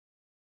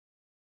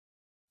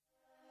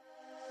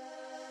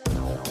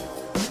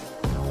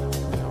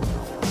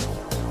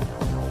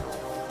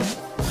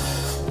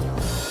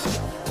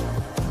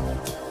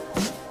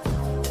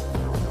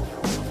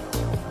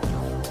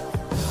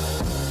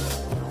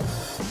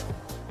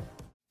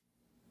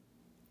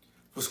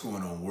What's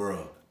going on,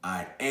 world?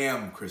 I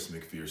am Chris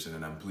McPherson,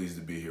 and I'm pleased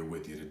to be here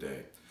with you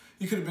today.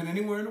 You could have been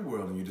anywhere in the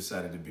world, and you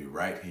decided to be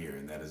right here,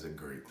 and that is a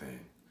great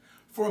thing.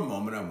 For a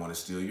moment, I want to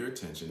steal your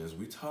attention as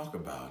we talk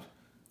about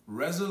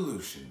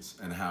resolutions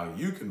and how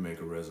you can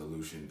make a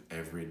resolution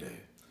every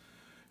day.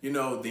 You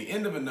know, the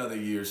end of another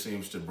year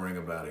seems to bring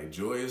about a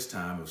joyous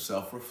time of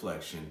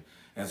self-reflection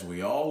as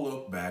we all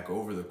look back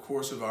over the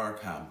course of our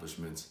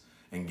accomplishments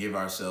and give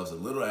ourselves a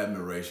little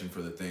admiration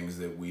for the things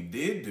that we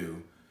did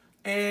do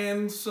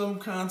and some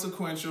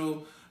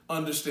consequential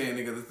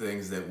understanding of the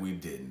things that we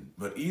didn't.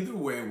 But either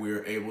way,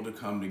 we're able to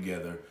come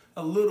together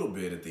a little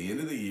bit at the end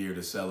of the year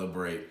to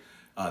celebrate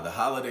the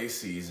holiday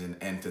season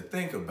and to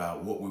think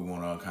about what we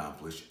want to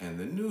accomplish in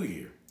the new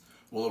year.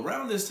 Well,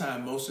 around this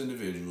time, most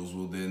individuals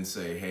will then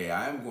say, hey,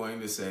 I'm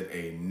going to set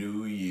a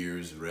New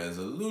Year's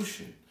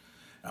resolution.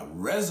 A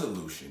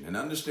resolution, and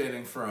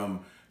understanding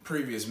from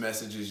previous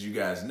messages, you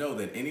guys know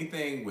that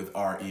anything with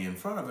RE in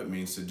front of it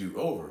means to do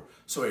over.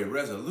 So a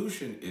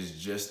resolution is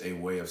just a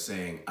way of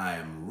saying I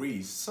am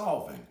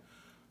resolving.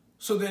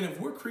 So then if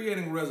we're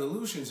creating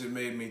resolutions, it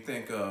made me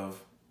think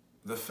of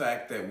the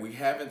fact that we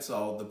haven't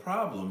solved the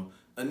problem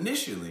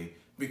initially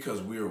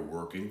because we are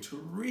working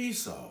to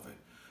resolve it.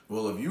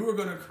 Well, if you are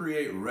going to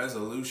create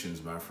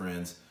resolutions, my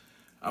friends,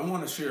 I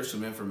want to share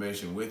some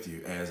information with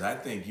you as I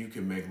think you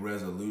can make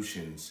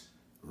resolutions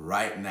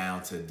right now,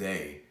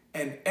 today,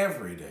 and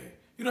every day.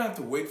 You don't have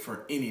to wait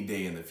for any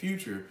day in the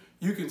future.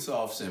 You can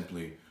solve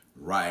simply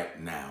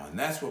right now, and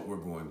that's what we're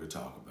going to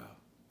talk about.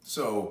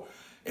 So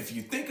if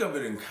you think of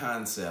it in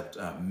concept,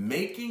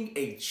 making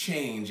a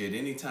change at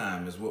any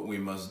time is what we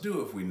must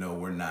do if we know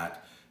we're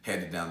not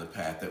headed down the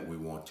path that we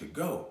want to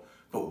go.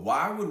 But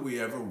why would we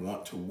ever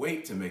want to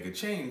wait to make a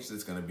change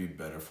that's going to be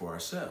better for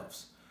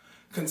ourselves?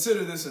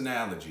 Consider this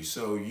analogy.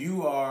 So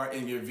you are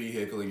in your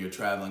vehicle and you're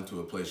traveling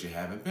to a place you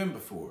haven't been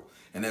before.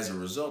 And as a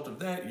result of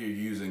that, you're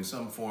using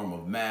some form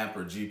of map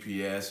or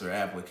GPS or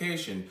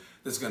application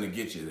that's going to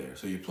get you there.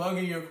 So you plug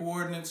in your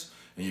coordinates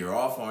and you're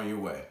off on your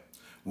way.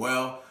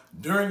 Well,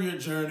 during your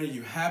journey,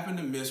 you happen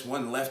to miss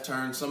one left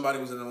turn. Somebody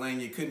was in the lane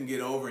you couldn't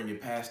get over and you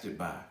passed it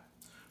by.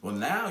 Well,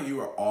 now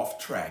you are off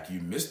track. You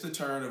missed the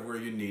turn of where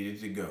you needed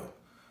to go.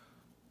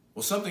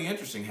 Well, something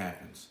interesting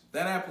happens.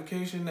 That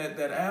application, that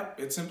app,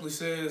 it simply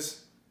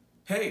says,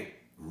 hey,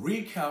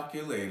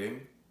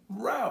 recalculating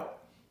route.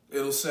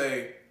 It'll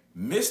say,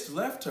 missed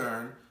left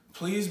turn,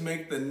 please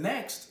make the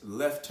next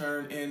left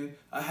turn in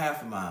a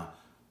half a mile,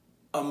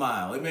 a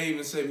mile. It may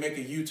even say make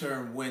a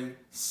U-turn when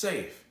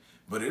safe.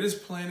 But it is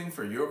planning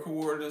for your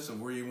coordinates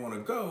of where you want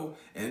to go,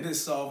 and it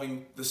is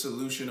solving the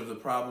solution of the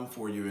problem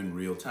for you in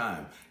real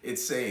time.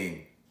 It's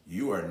saying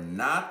you are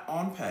not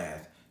on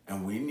path,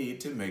 and we need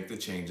to make the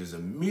changes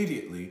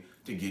immediately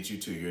to get you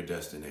to your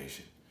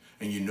destination.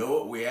 And you know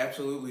what we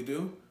absolutely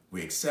do?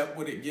 We accept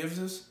what it gives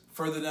us.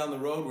 Further down the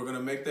road, we're going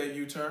to make that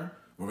U-turn.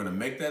 We're going to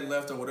make that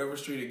left on whatever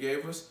street it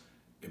gave us.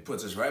 It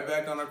puts us right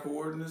back on our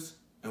coordinates.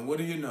 And what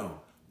do you know?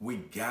 We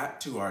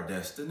got to our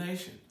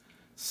destination.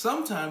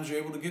 Sometimes you're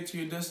able to get to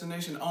your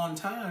destination on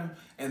time,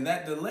 and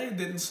that delay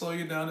didn't slow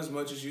you down as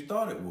much as you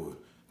thought it would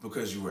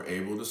because you were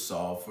able to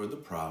solve for the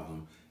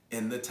problem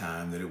in the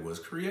time that it was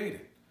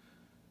created.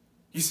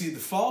 You see, the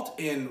fault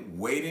in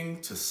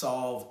waiting to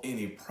solve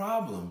any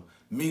problem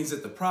means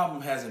that the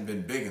problem hasn't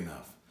been big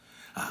enough.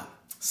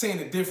 Saying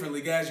it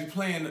differently, guys, you're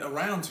playing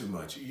around too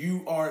much.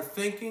 You are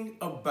thinking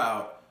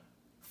about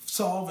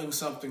solving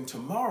something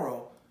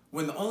tomorrow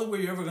when the only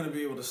way you're ever going to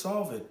be able to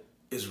solve it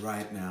is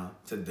right now,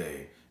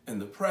 today, in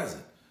the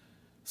present.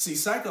 See,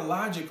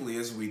 psychologically,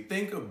 as we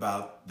think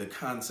about the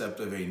concept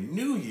of a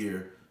new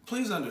year,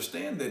 please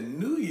understand that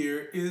New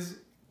Year is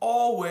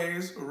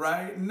always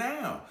right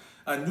now.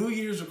 New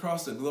Year's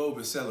across the globe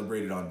is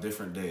celebrated on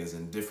different days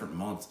in different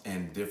months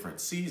and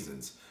different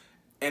seasons.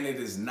 And it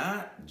is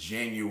not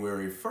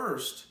January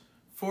 1st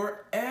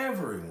for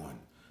everyone.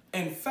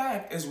 In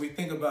fact, as we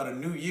think about a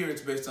new year,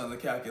 it's based on the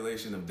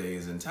calculation of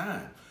days and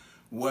time.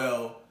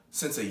 Well,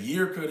 since a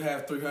year could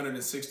have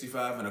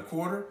 365 and a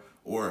quarter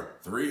or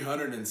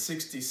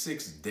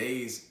 366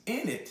 days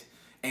in it,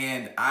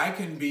 and I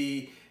can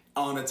be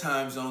on a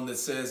time zone that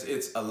says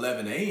it's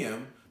 11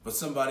 a.m., but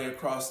somebody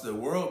across the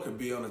world could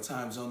be on a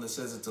time zone that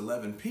says it's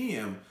 11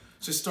 p.m.,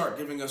 should start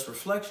giving us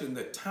reflection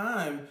that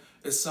time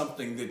is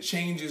something that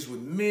changes with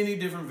many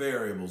different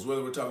variables,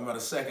 whether we're talking about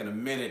a second, a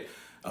minute,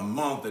 a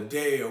month, a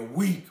day, a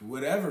week,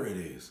 whatever it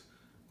is.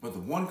 But the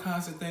one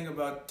constant thing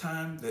about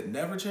time that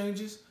never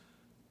changes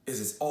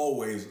is it's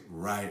always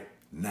right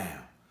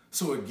now.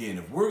 So again,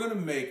 if we're going to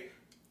make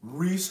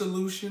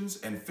resolutions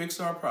and fix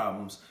our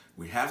problems,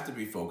 we have to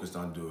be focused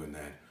on doing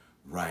that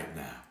right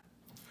now.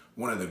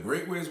 One of the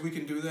great ways we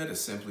can do that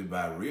is simply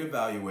by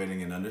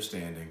reevaluating and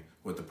understanding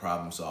what the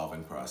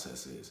problem-solving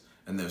process is.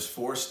 And there's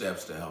 4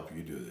 steps to help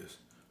you do this.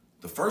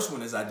 The first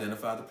one is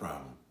identify the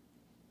problem.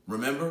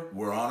 Remember,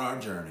 we're on our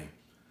journey.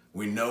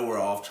 We know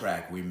we're off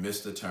track. We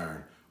missed a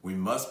turn. We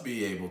must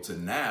be able to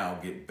now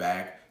get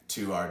back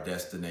to our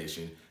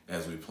destination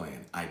as we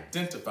plan.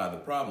 Identify the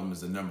problem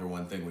is the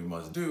 #1 thing we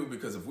must do,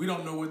 because if we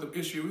don't know what the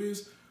issue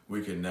is,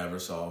 we can never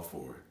solve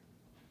for it.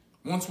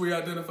 Once we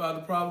identify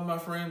the problem, my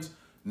friends,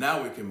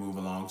 now we can move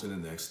along to the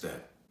next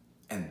step.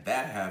 And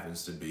that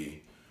happens to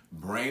be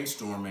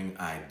brainstorming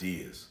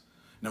ideas.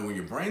 Now, when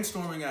you're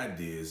brainstorming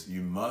ideas,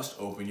 you must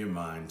open your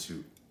mind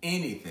to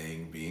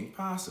anything being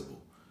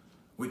possible.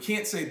 We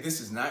can't say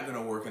this is not going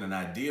to work in an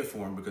idea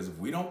form, because if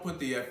we don't put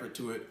the effort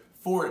to it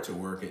for it to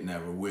work, it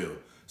never will.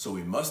 So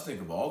we must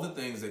think of all the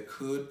things that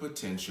could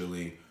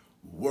potentially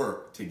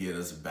work to get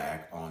us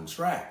back on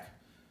track.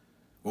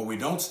 Well, we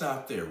don't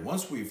stop there.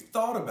 Once we've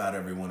thought about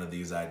every one of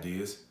these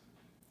ideas,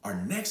 our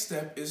next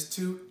step is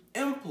to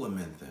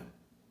implement them.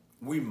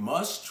 We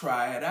must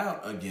try it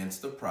out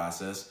against the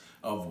process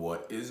of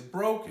what is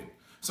broken.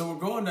 So we're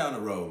going down the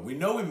road. We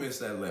know we missed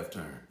that left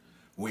turn.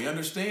 We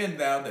understand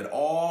now that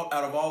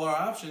out of all our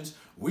options,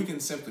 we can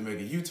simply make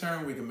a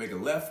U-turn. We can make a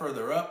left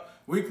further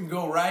up. We can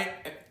go right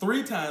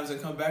 3 times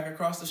and come back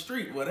across the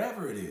street,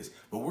 whatever it is.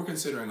 But we're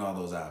considering all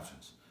those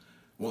options.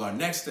 Well, our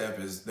next step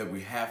is that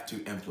we have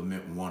to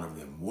implement one of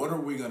them. What are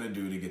we going to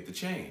do to get the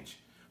change?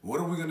 What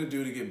are we going to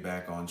do to get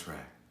back on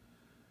track?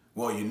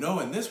 Well,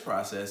 in this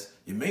process,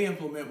 you may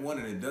implement one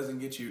and it doesn't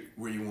get you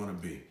where you want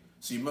to be.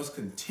 So you must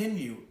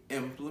continue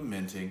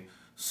implementing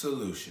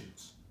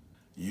solutions.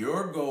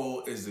 Your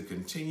goal is to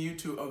continue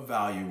to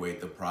evaluate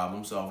the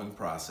problem-solving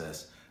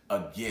process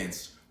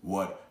against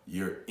what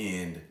your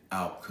end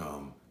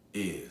outcome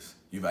is.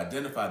 You've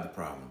identified the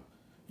problem.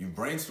 You've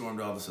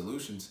brainstormed all the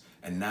solutions,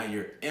 and now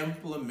you're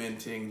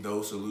implementing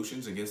those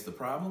solutions against the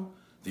problem.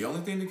 The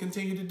only thing to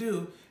continue to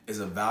do is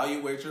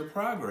evaluate your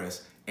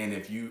progress. And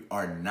if you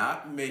are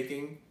not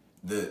making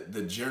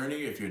the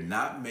journey, if you're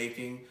not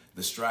making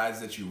the strides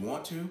that you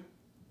want to,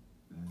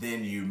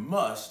 then you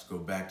must go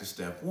back to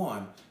step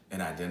 1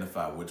 and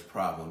identify which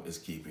problem is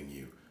keeping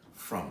you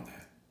from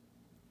that.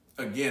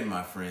 Again,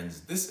 my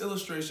friends, this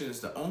illustration is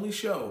to only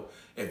show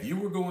if you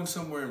were going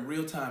somewhere in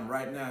real time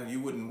right now,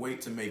 you wouldn't wait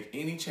to make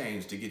any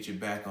change to get you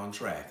back on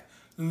track.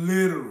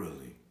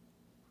 Literally.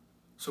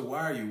 So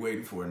why are you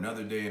waiting for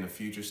another day in a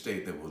future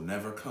state that will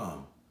never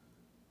come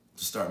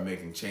to start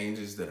making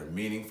changes that are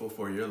meaningful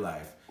for your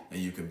life and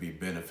you can be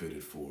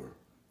benefited for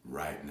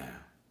right now?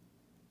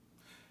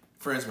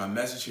 Friends, my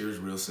message here is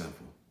real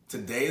simple.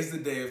 Today is the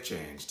day of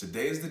change.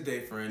 Today is the day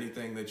for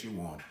anything that you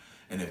want.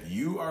 And if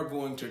you are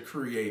going to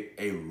create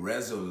a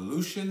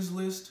resolutions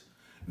list,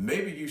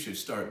 maybe you should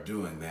start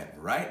doing that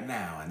right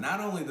now. And not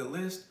only the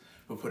list,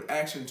 but put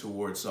action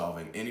towards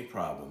solving any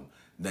problem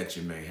that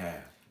you may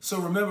have.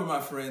 So remember,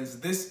 my friends,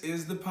 this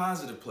is the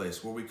positive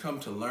place where we come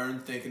to learn,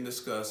 think, and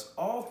discuss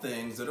all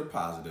things that are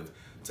positive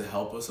to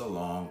help us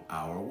along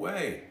our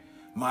way.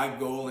 My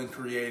goal in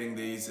creating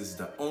these is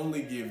to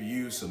only give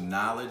you some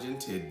knowledge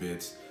and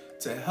tidbits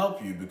to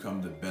help you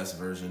become the best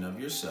version of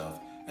yourself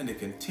and to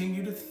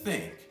continue to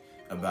think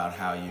about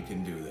how you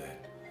can do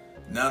that.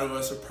 None of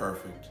us are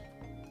perfect,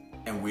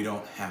 and we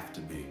don't have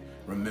to be.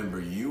 Remember,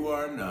 you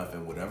are enough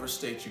in whatever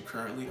state you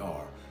currently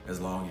are, as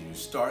long as you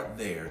start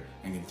there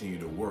and continue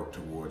to work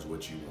towards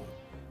what you want.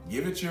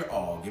 Give it your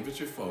all, give it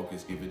your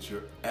focus, give it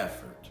your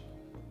effort,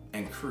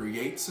 and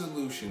create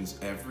solutions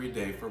every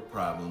day for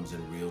problems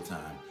in real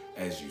time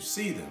as you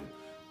see them,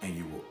 and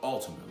you will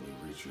ultimately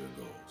reach your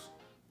goals.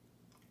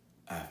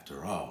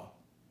 After all,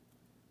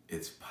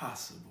 it's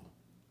possible.